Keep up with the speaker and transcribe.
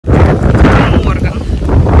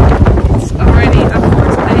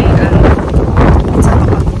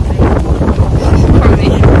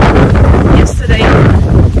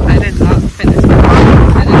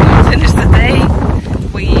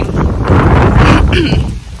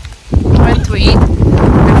went to eat.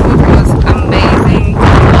 The food was amazing. I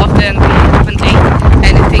loved it, and we haven't ate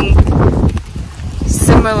anything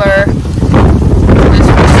similar to this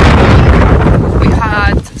restaurant. We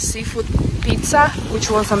had seafood pizza, which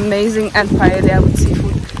was amazing, and paella with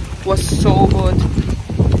seafood was so good.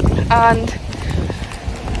 And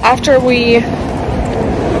after we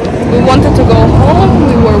wanted to go home,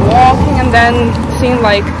 we were walking and then seeing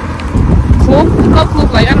like not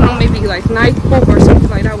club, like I don't know, maybe like night club or something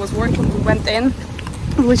like that was working. We went in,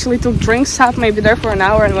 literally took drinks, sat maybe there for an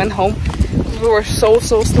hour and went home. We were so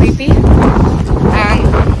sleepy. And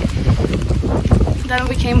then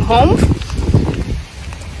we came home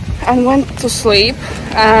and went to sleep,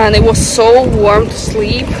 and it was so warm to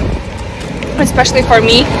sleep, especially for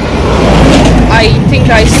me. I think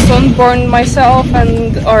I sunburned myself,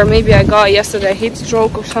 or maybe I got yesterday a heat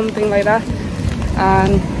stroke or something like that,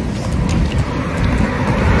 and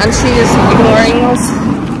she is ignoring us.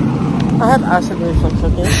 I have acid reflux,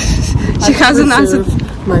 okay? She has an acid.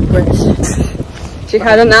 My breath. She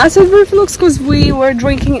had an acid reflux because we were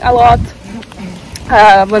drinking a lot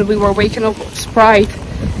when we were waking up Sprite,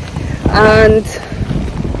 and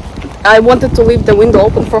I wanted to leave the window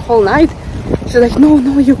open for whole night. She's like, no,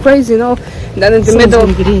 you're crazy, no. And then in the middle,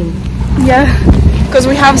 yeah, because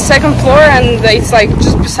we have second floor and it's like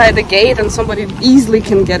just beside the gate, and somebody easily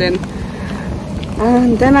can get in.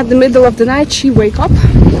 And then at the middle of the night, she wake up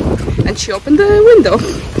and she opened the window.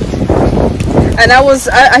 And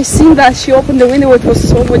I seen that she opened the window. It was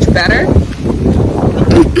so much better.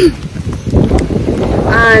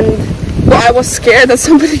 And well, I was scared that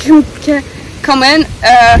somebody can come in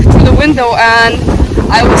through the window, and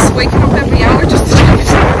I was waking up every hour just to check if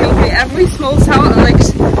somebody will be. Every small sound, like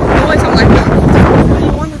noise, I'm like,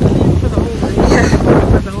 You wanted to leave for the whole day. yeah.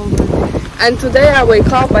 For the whole day. And today I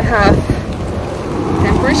wake up, I have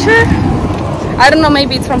temperature. I don't know,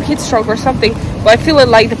 maybe it's from heat stroke or something, but I feel it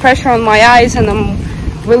like the pressure on my eyes, and I'm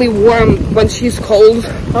really warm when she's cold.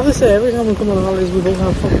 Obviously, every time we come on holidays, we both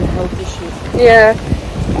have fucking health issues. Yeah.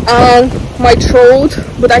 And my throat,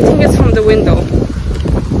 but I think it's from the window,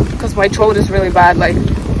 because my throat is really bad. Like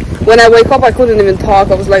when I wake up, I couldn't even talk.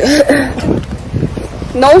 I was like,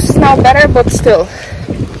 nose is now better, but still.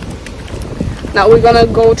 Now we're gonna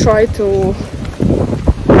go try to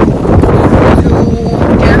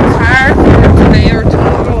get a car for today or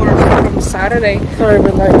tomorrow or from Saturday. Sorry,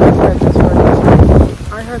 but like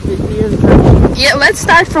I had the ear infection. Yeah, let's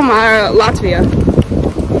start from Latvia.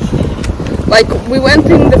 Like we went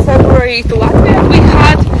in the February to Latvia, and we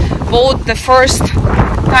had both the first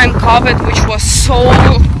time COVID, which was so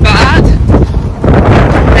bad.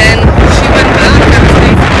 Then she went back and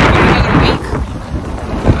stayed for another week.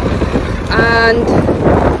 And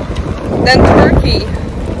then Turkey,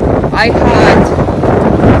 I had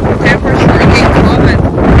temperature and COVID.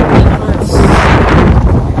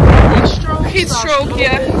 Heat stroke,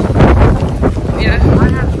 yeah. I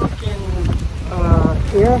had fucking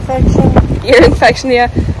ear infection. Ear infection, yeah.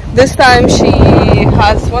 This time she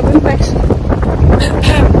has what infection?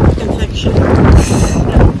 Infection.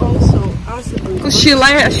 And also acid reflux. Because she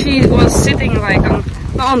was sitting like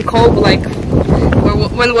not on cold, but like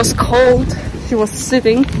when it was cold, she was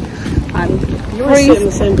sitting and You were sitting in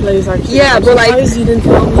the same place actually. Yeah, but like you didn't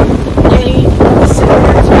tell me. Yeah, you were sitting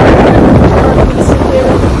next to me. Sit there.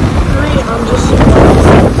 I'm just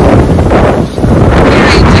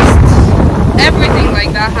yeah, it just everything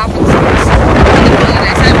like that happens to us on the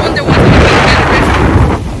holidays. I wonder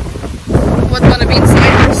what's gonna be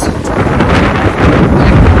inside us.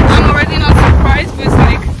 Like, I'm already not surprised, but it's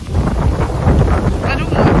like I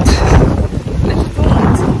don't want. I just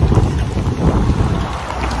don't.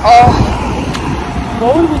 Oh.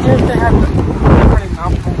 What would we do if they had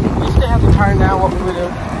if they had the car now, what would we do?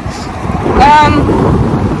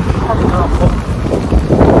 Probably not, but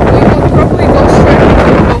we would probably go straight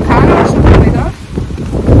to Volcano or something like that.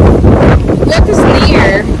 What is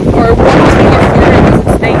near, or what is more further, because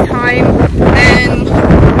it's daytime, and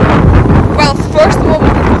well, first of all, we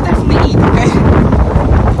would definitely eat, okay?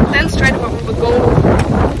 Then straight away we would go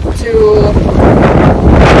to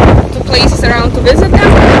places around to visit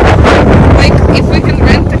them. Like, if we can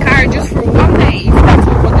rent a car just for one day, if that's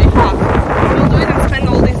what they have, we'll do it and spend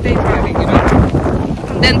all this day driving, you know?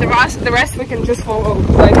 And then the rest we can just follow,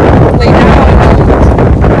 like, lay down.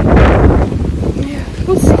 Yeah,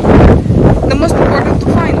 we'll see. The most important to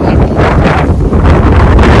find one.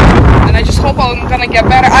 And I just hope I'm gonna get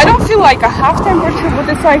better. I don't feel like I have temperature, but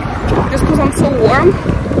it's like, just because I'm so warm.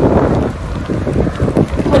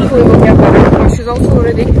 Hopefully we'll get better. Oh, she's also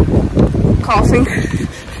already coughing.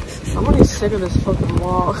 I'm already sick of this fucking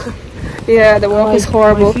wall. Yeah, the walk is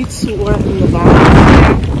horrible. My feet sweat in the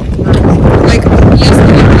back. Like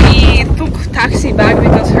yesterday we took taxi back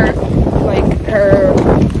because her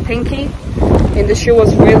pinky in the shoe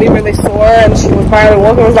was really sore and she was barely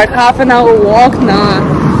walking. It was like half an hour walk. Nah,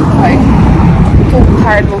 like too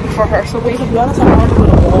hard walk for her. So we, to be honest, I wanted to go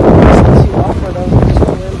to Walmart since you offered us.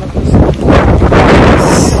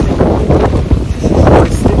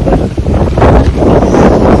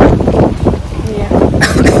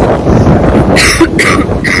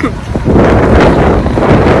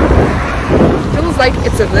 feels like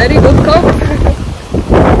it's a very good cup.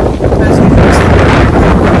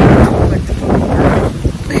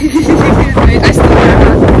 I still wear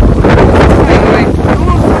that. Anyway.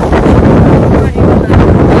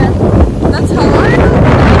 Yeah, that's how I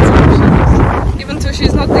know. Even though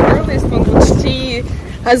she's not the girliest one, but she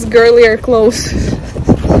has girlier clothes.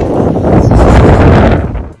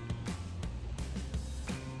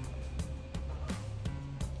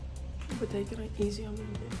 But take it easy on me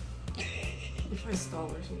a bit. If I stall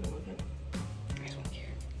or something like that.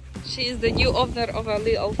 She is the new owner of a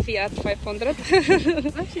little Fiat 500.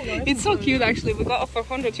 It's actually nice. It's so cute actually. We got it for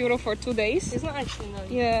 €100 for 2 days. It's not actually nice.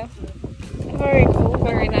 Yeah. Very cool,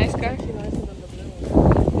 very nice car. It's actually nicer than the blue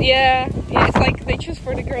one. Yeah, it's like they choose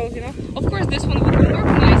for the girls, you know. Of course this one would be more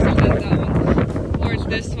nicer than that one. Or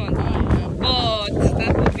this one. But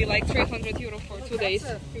that would be like €300 for 2 days.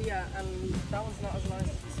 That's a Fiat and that one's not as nice as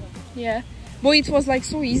this one. Yeah. But it was like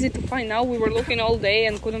so easy to find out. We were looking all day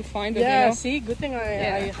and couldn't find it, Yeah, you know? see, good thing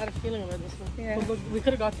I had a feeling about this one. Yeah. But look, we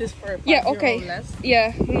could have got this for Yeah, okay. less.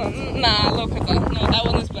 Yeah, no, nah, look at that. No, that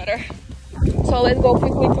one is better. So let's go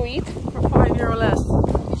quickly to eat. For €5 less.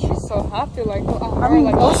 She's so happy, like, I'm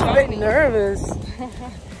like also a bit nervous.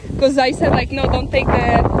 Because I said like, no, don't take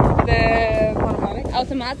the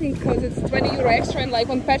automatic because it's €20 extra and like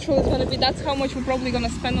on petrol it's gonna be, that's how much we're probably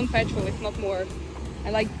gonna spend on petrol, if not more.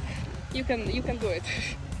 And like, you can do it.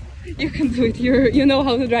 You can do it. You know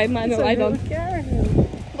how to drive manual. I don't.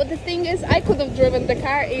 But the thing is, I could have driven the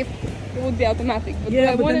car if it would be automatic. But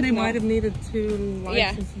yeah, but then they might have needed to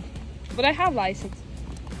license. Yeah, but I have license.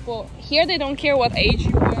 Well, here they don't care what age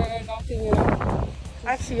you were, nothing, you know.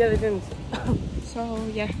 Actually, yeah, they didn't. So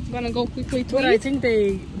yeah, gonna go quickly to but eat. I think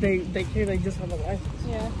they care. They just have a license.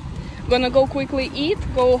 Yeah, gonna go quickly eat,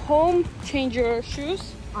 go home, change your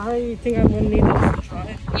shoes. I think I'm gonna need this to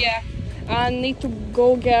try. Yeah, I need to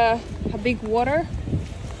go get a big water.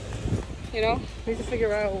 You know. We need to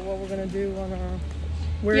figure out what we're gonna do on our.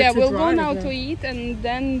 Where Yeah, to we'll drive go now then. to eat and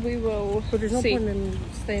then we will. But there's no see. point in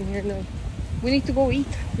staying here now. We need to go eat.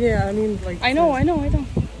 Yeah, I mean, like. I know.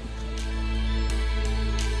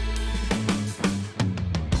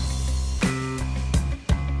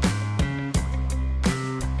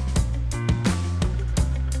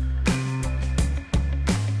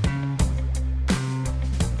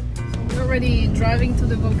 We're already driving to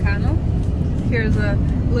the volcano. Here's a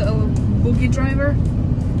little buggy driver.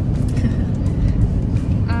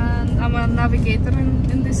 And I'm a navigator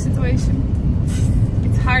in this situation.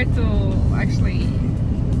 It's hard to actually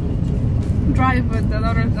drive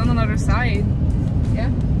on another side. Yeah,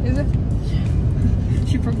 is it?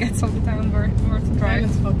 She forgets all the time where to drive.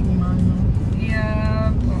 It's fucking manual.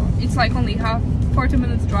 Yeah, well, it's like only 40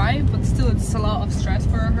 minutes drive, but still it's a lot of stress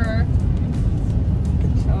for her.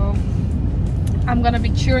 So I'm gonna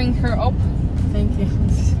be cheering her up. Thank you.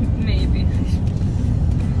 Maybe.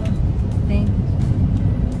 Thank you.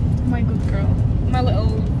 My good girl. My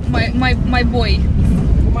little my boy.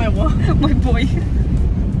 My what? My boy.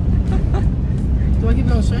 Do I keep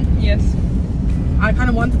going straight? Yes. I kind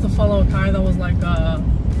of wanted to follow a car that was like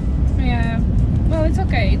Yeah. Well, it's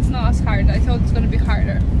okay. It's not as hard. I thought it's gonna be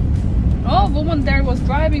harder. Oh, the woman there was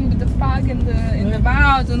driving with the fog in the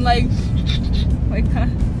mouth and like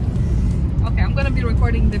Okay, I'm gonna be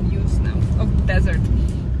recording the views now of the desert.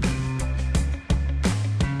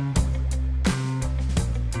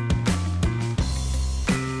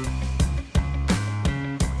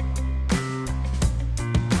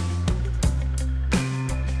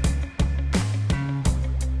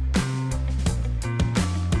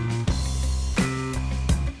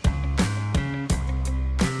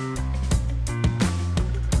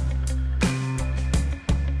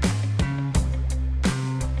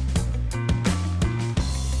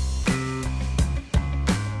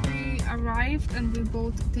 And we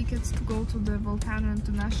bought tickets to go to the Volcano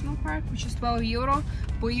International Park, which is €12.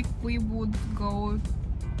 But if we would go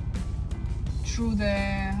through the,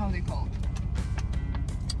 how they call it,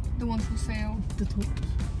 the ones who sail, the tour.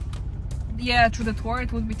 Yeah, through the tour,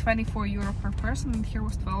 it would be €24 per person, and here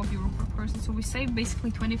was €12 per person. So we saved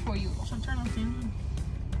basically €24. Should I turn off the engine?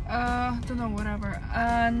 Don't know, whatever.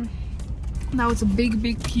 And Now it's a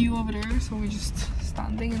big queue over there, so we're just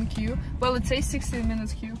standing in queue. Well, it says 16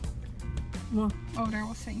 minutes queue. What? Over there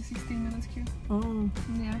was saying 16 minutes queue. Oh.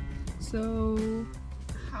 Yeah. So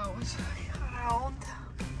how was around?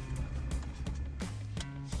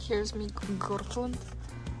 Here's me Gortland.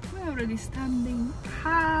 We're already standing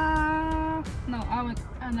an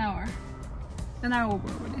hour. An hour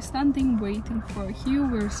we're already standing, waiting for a queue.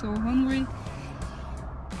 We're so hungry.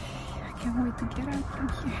 I can't wait to get out from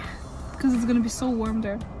here because it's gonna be so warm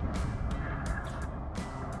there.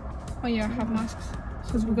 Oh yeah, I have masks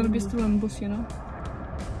because we're gonna be still on the bus, you know.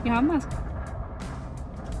 You have masks?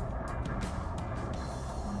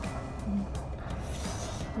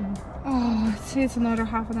 Oh, it's another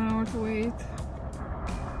half an hour to wait.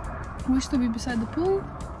 I wish to be beside the pool.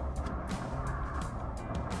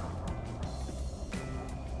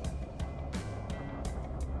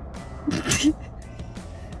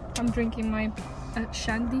 I'm drinking my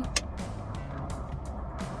shandy.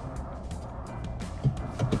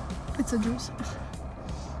 It's a juice.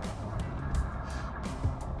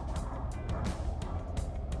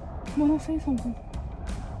 Wanna say something?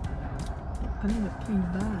 I know it came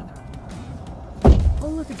bad. Oh,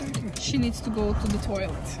 look at that. She needs to go to the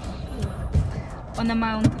toilet on a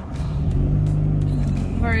mountain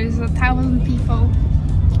where is 1,000 people.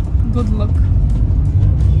 Good luck.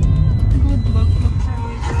 Good luck.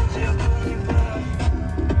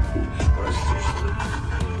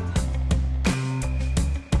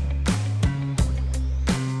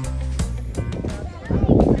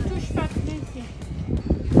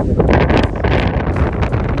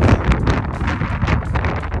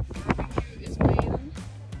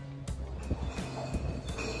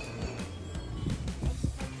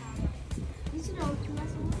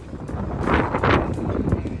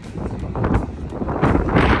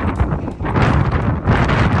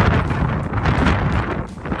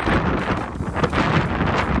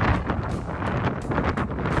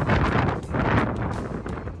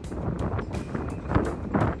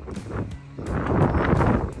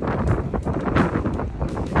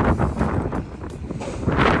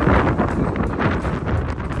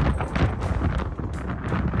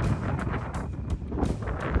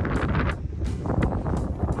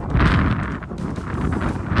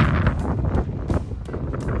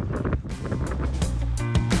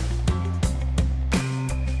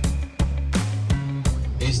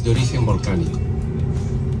 De origen volcánico.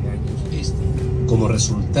 Como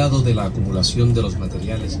resultado de la acumulación de los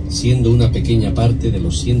materiales, siendo una pequeña parte de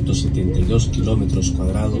los 172 kilómetros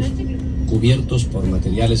cuadrados cubiertos por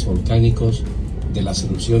materiales volcánicos de las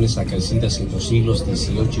erupciones acaecidas en los siglos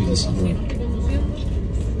XVIII y XIX.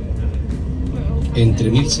 Entre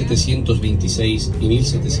 1726 y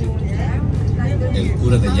 1700, el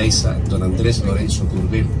cura de Yaiza, don Andrés Lorenzo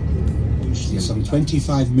Curbero, some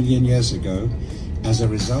 25 million years ago, as a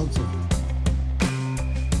result of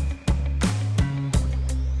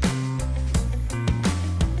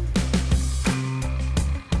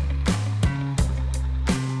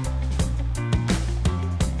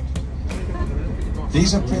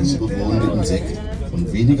dieser Prinzip wurde entdeckt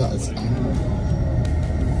von weniger als einem